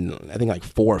on, I think, like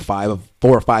four or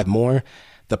five more.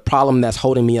 The problem that's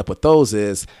holding me up with those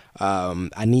is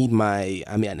I need my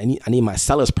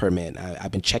seller's permit.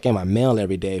 I've been checking my mail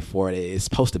every day for it. It's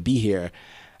supposed to be here.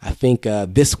 I think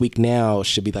this week now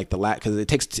should be like the last, because it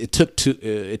takes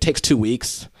 2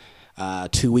 weeks.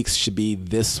 2 weeks should be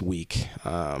this week.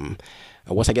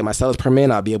 Once I get my seller's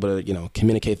permit, I'll be able to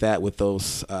communicate that with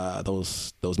those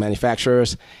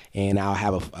manufacturers, and I'll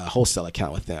have a wholesale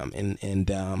account with them. And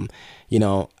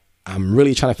I'm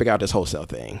really trying to figure out this wholesale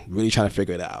thing, really trying to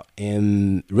figure it out,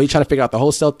 and really trying to figure out the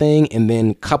wholesale thing, and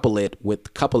then couple it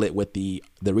with the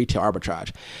retail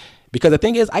arbitrage. Because the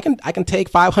thing is, I can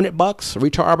take $500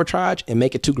 retail arbitrage and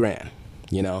make it $2,000,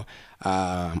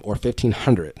 or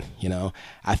 $1,500.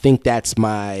 I think at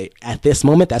this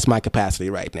moment, that's my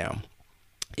capacity right now.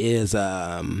 Is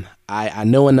I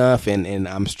know enough and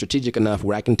I'm strategic enough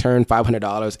where I can turn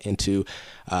 $500 into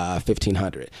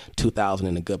 $1,500, $2,000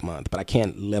 in a good month, but I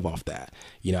can't live off that.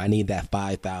 I need that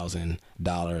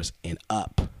 $5,000 and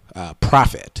up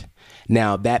profit.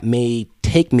 Now, that may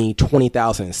take me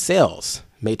 $20,000 in sales,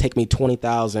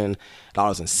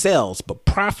 $20,000 in sales, but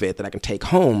profit that I can take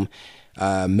home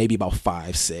maybe about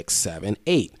 5, 6, 7,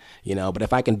 8. But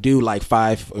if I can do like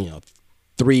 $3,000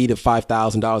 to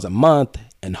 $5,000 a month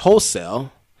in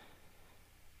wholesale,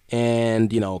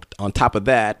 and on top of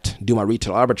that, do my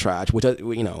retail arbitrage,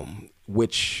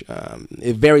 which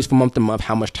it varies from month to month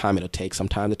how much time it'll take.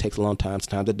 Sometimes it takes a long time,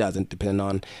 sometimes it doesn't, depending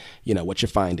on what you're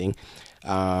finding.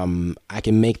 I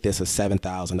can make this a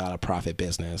 $7,000 profit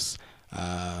business,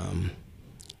 a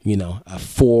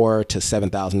 $4,000 to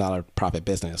 $7,000 profit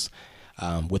business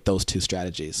with those two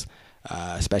strategies,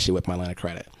 especially with my line of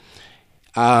credit.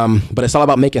 But it's all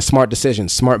about making smart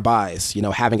decisions, smart buys,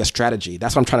 having a strategy.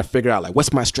 That's what I'm trying to figure out. Like,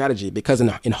 what's my strategy? Because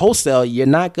in wholesale, you're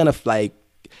not going to like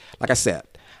I said,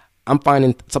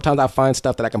 sometimes I find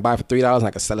stuff that I can buy for $3 and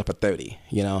I can sell it for $30,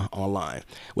 online.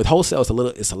 With wholesale,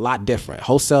 it's a lot different.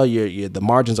 Wholesale, the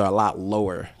margins are a lot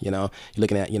lower. You're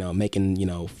looking at, making,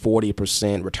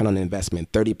 40% return on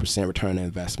investment, 30% return on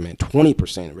investment,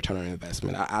 20% return on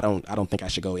investment. I don't think I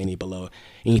should go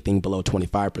anything below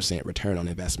 25% return on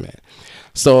investment.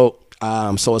 So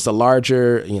it's a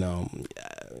larger,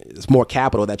 it's more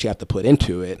capital that you have to put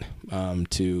into it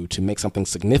to make something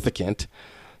significant.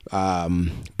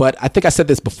 But I think I said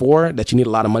this before, that you need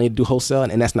a lot of money to do wholesale,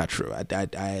 and that's not true. I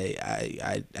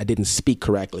didn't speak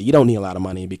correctly. You don't need a lot of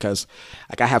money, because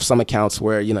like I have some accounts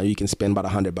where you can spend about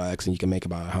 $100 and you can make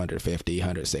about 150,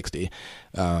 160.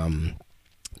 The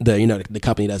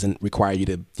company doesn't require you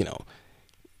to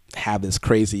have this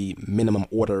crazy minimum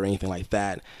order or anything like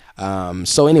that.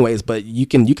 So anyways, but you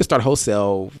can start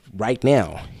wholesale right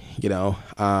now.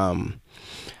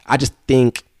 I just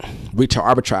think retail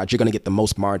arbitrage, you're going to get the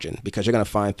most margin, because you're going to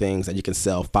find things that you can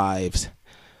sell 5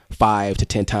 to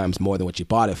 10 times more than what you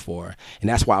bought it for. And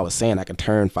that's why I was saying I can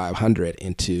turn 500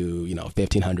 into,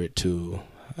 1,500 to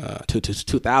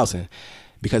 2,000,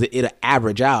 because it'll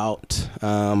average out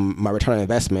my return on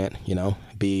investment,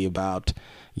 be about,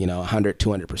 100,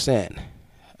 200%,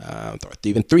 or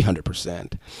even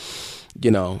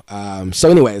 300%, So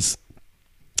anyways,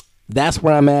 that's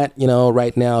where I'm at,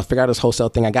 right now. Figure out this wholesale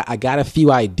thing. I got a few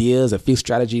ideas, a few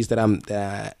strategies that I'm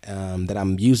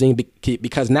using,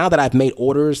 because now that I've made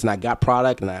orders and I got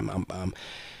product, and I'm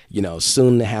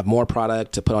soon to have more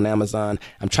product to put on Amazon,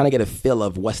 I'm trying to get a feel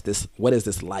of what is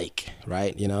this like,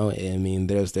 right? I mean,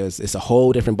 it's a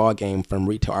whole different ball game from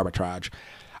retail arbitrage.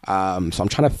 So I'm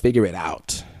trying to figure it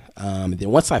out. Then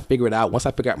once I figure it out, once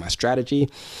I figure out my strategy,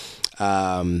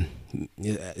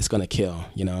 it's gonna kill,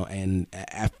 And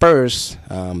at first,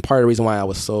 part of the reason why I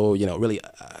was so, really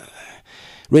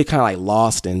kind of like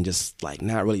lost and just like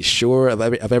not really sure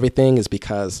of everything is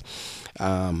because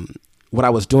what I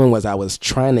was doing was I was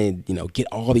trying to, get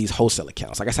all these wholesale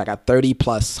accounts. Like I said, I got 30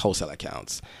 plus wholesale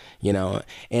accounts,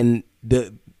 and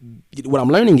what I'm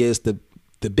learning is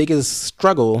the biggest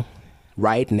struggle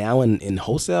right now in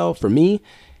wholesale for me,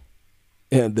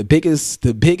 the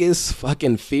biggest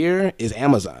fucking fear is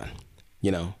Amazon,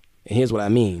 and here's what I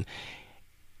mean.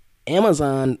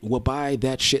 Amazon will buy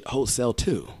that shit wholesale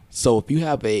too. So if you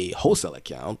have a wholesale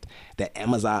account that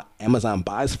Amazon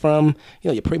buys from,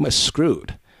 you're pretty much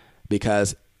screwed,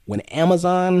 because when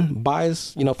Amazon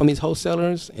buys, from these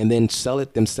wholesalers and then sell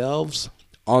it themselves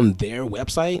on their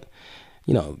website,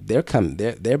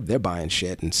 they're buying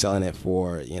shit and selling it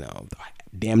for,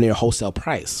 damn near wholesale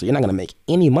price. So you're not going to make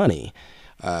any money,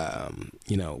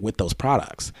 with those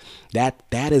products.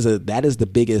 That is the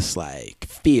biggest like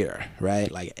fear,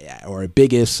 right? Like, or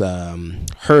biggest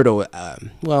hurdle.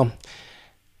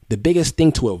 The biggest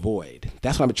thing to avoid.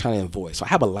 That's what I'm trying to avoid. So I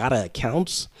have a lot of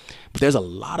accounts, but there's a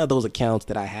lot of those accounts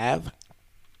that I have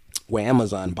where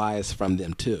Amazon buys from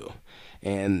them too.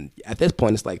 And at this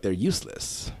point, it's like they're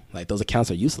useless. Like those accounts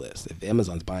are useless. If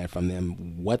Amazon's buying from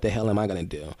them, what the hell am I going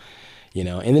to do?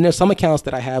 And then there's some accounts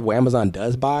that I have where Amazon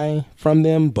does buy from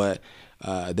them, but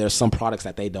there's some products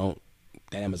that that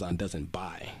Amazon doesn't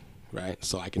buy, right?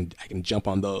 So I can jump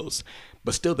on those,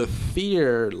 but still the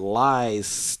fear lies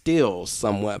still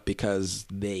somewhat because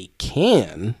they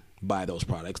can buy those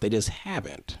products, they just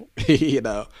haven't,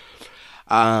 So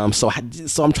I'm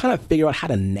trying to figure out how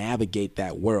to navigate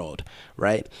that world,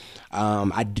 right?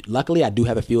 Luckily I do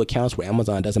have a few accounts where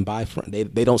Amazon doesn't buy from.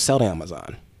 They don't sell to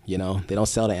Amazon. They don't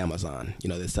sell to Amazon.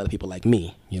 They sell to people like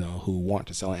me, who want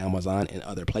to sell on Amazon and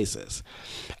other places.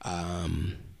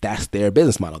 That's their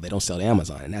business model. They don't sell to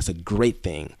Amazon, and that's a great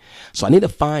thing. So I need to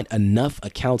find enough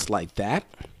accounts like that,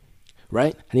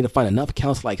 right? I need to find enough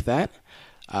accounts like that,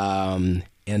 and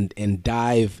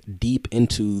dive deep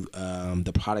into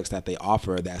the products that they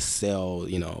offer that sell,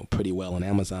 pretty well on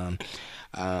Amazon.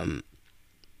 I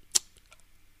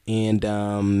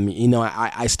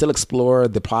still explore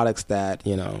the products that,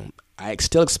 I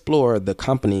still explore the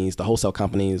companies, the wholesale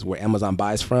companies where Amazon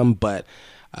buys from, but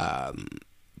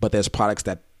there's products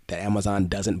that Amazon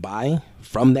doesn't buy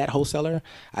from that wholesaler.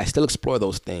 I still explore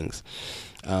those things.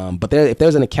 But if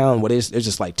there's an account where there's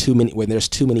just like when there's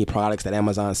too many products that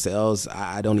Amazon sells,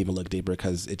 I don't even look deeper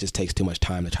because it just takes too much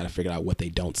time to try to figure out what they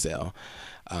don't sell.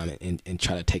 And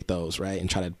try to take those, right, and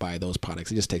try to buy those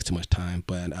products. It just takes too much time.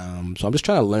 But so I'm just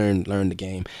trying to learn the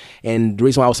game. And the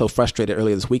reason why I was so frustrated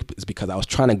earlier this week is because I was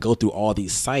trying to go through all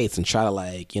these sites and try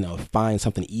to find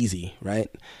something easy,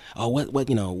 right? Oh, what's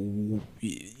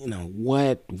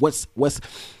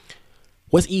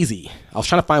easy? I was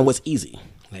trying to find what's easy.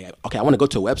 Like, okay, I want to go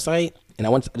to a website and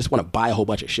I just want to buy a whole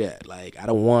bunch of shit. Like, I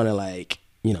don't want to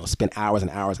spend hours and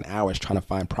hours and hours trying to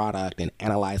find product and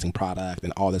analyzing product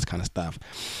and all this kind of stuff.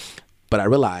 But I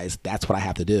realized that's what I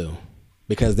have to do,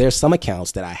 because there's some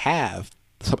accounts that I have,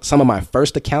 some of my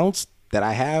first accounts that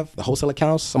I have, the wholesale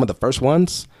accounts, some of the first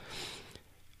ones,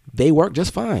 they work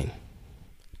just fine.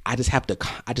 I just have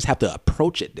to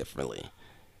approach it differently.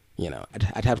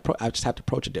 I just have to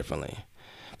approach it differently.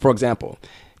 For example,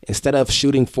 instead of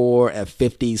shooting for a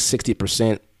 50,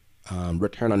 60%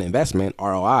 return on investment,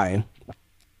 ROI,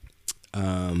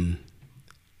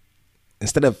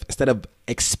 instead of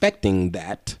expecting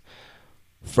that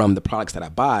from the products that I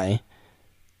buy,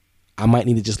 I might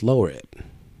need to just lower it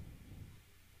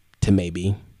to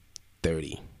maybe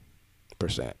 30%,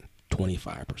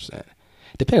 25%,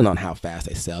 depending on how fast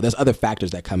they sell. There's other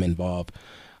factors that come involved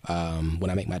when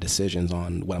I make my decisions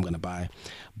on what I'm going to buy.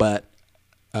 But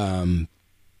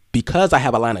because I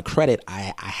have a line of credit,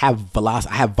 I have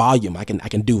velocity, I have volume. I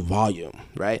can do volume,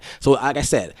 right? So like I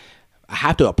said, I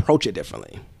have to approach it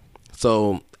differently.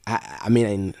 So I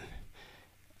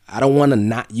don't want to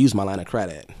not use my line of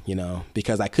credit,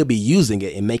 because I could be using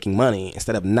it and making money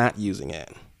instead of not using it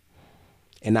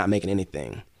and not making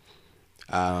anything.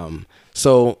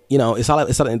 So it's all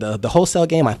the wholesale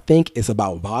game. I think it's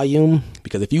about volume,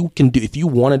 because if you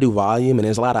want to do volume and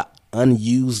there's a lot of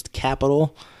unused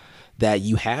capital that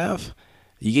you have,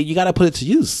 you got to put it to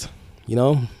use.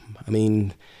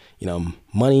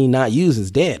 Money not used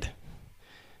is dead.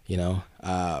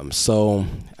 So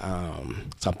I'm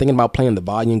thinking about playing the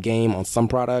volume game on some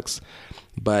products,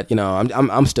 but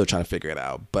I'm still trying to figure it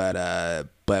out. But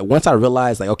once I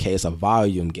realize, like, okay, it's a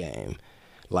volume game,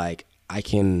 like I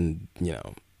can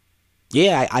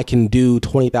yeah, I can do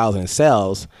 20,000 in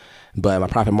sales, but my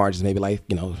profit margin is maybe like,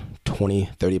 20,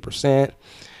 30%.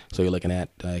 So you're looking at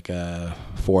like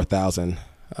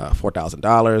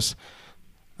 $4,000.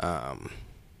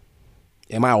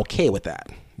 Am I okay with that?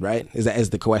 Right? Is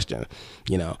the question?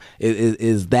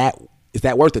 Is that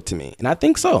worth it to me? And I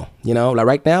think so. Like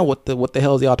right now, what the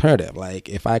hell is the alternative? Like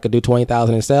if I could do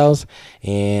 20,000 in sales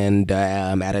and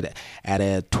at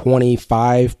a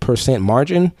 25%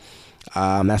 margin,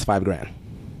 that's $5,000,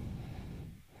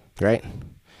 right?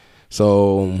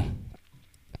 So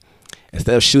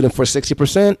instead of shooting for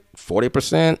 60%,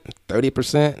 40%,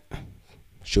 30%,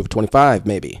 shoot for 25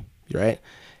 maybe, right?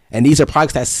 And these are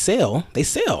products that sell. They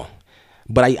sell.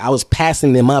 But I was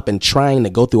passing them up and trying to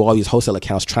go through all these wholesale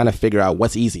accounts, trying to figure out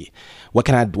what's easy. What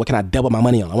can I double my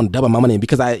money on? I want to double my money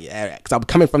because I'm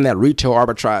coming from that retail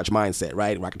arbitrage mindset,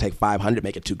 right? Where I can take 500,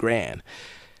 make it $2,000.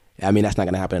 I mean, that's not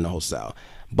going to happen in the wholesale.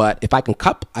 But if I can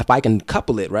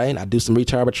couple it, right? I do some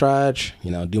retail arbitrage,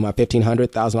 do my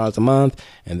 $1,500 a month,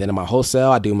 and then in my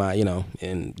wholesale, I do my,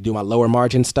 and do my lower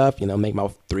margin stuff, make my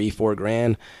 $3-4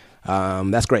 grand.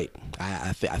 That's great.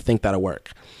 I think that'll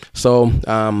work. So,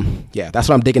 that's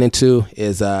what I'm digging into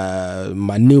is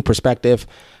my new perspective.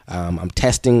 I'm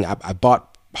testing. I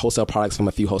bought wholesale products from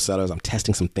a few wholesalers. I'm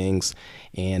testing some things,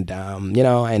 and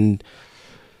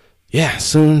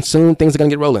soon things are gonna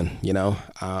get rolling.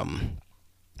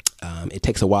 It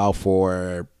takes a while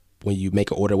for when you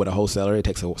make an order with a wholesaler.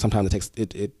 Most of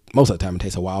the time it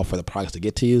takes a while for the products to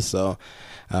get to you. So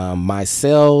my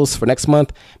sales for next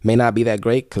month may not be that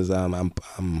great because I'm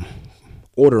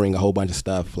ordering a whole bunch of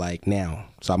stuff like now,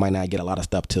 so I might not get a lot of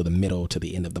stuff till the middle to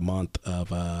the end of the month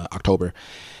of October.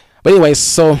 But anyways,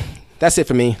 so that's it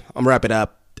for me. I'm gonna wrap it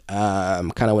up.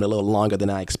 Kind of went a little longer than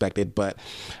I expected, but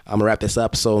I'm gonna wrap this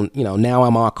up. So now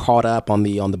I'm all caught up on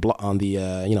the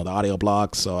the audio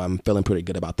blog, so I'm feeling pretty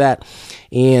good about that.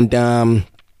 And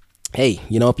hey,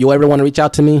 if you ever want to reach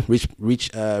out to me,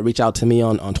 reach out to me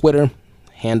on Twitter,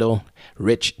 handle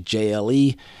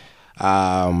RichJLE.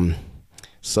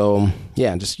 So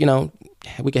yeah, just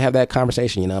we can have that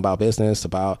conversation, about business,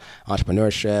 about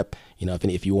entrepreneurship.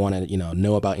 If you want to,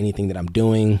 know about anything that I'm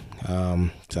doing,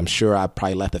 'cause I'm sure I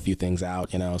probably left a few things out,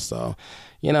 so,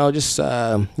 just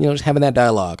having that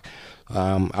dialogue.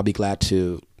 I'll be glad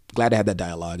to have that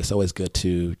dialogue. It's always good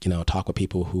to, talk with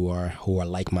people who are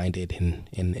like-minded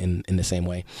in the same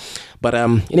way. But,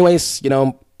 anyways,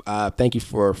 thank you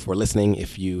for listening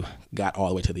if you got all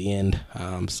the way to the end.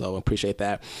 So appreciate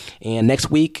that. And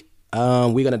next week,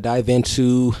 we're going to dive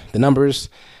into the numbers,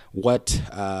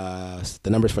 the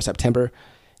numbers for September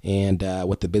and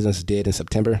what the business did in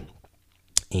September.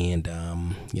 And,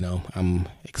 I'm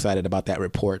excited about that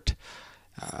report.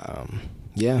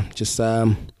 Just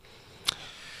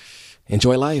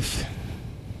enjoy life.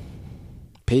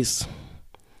 Peace.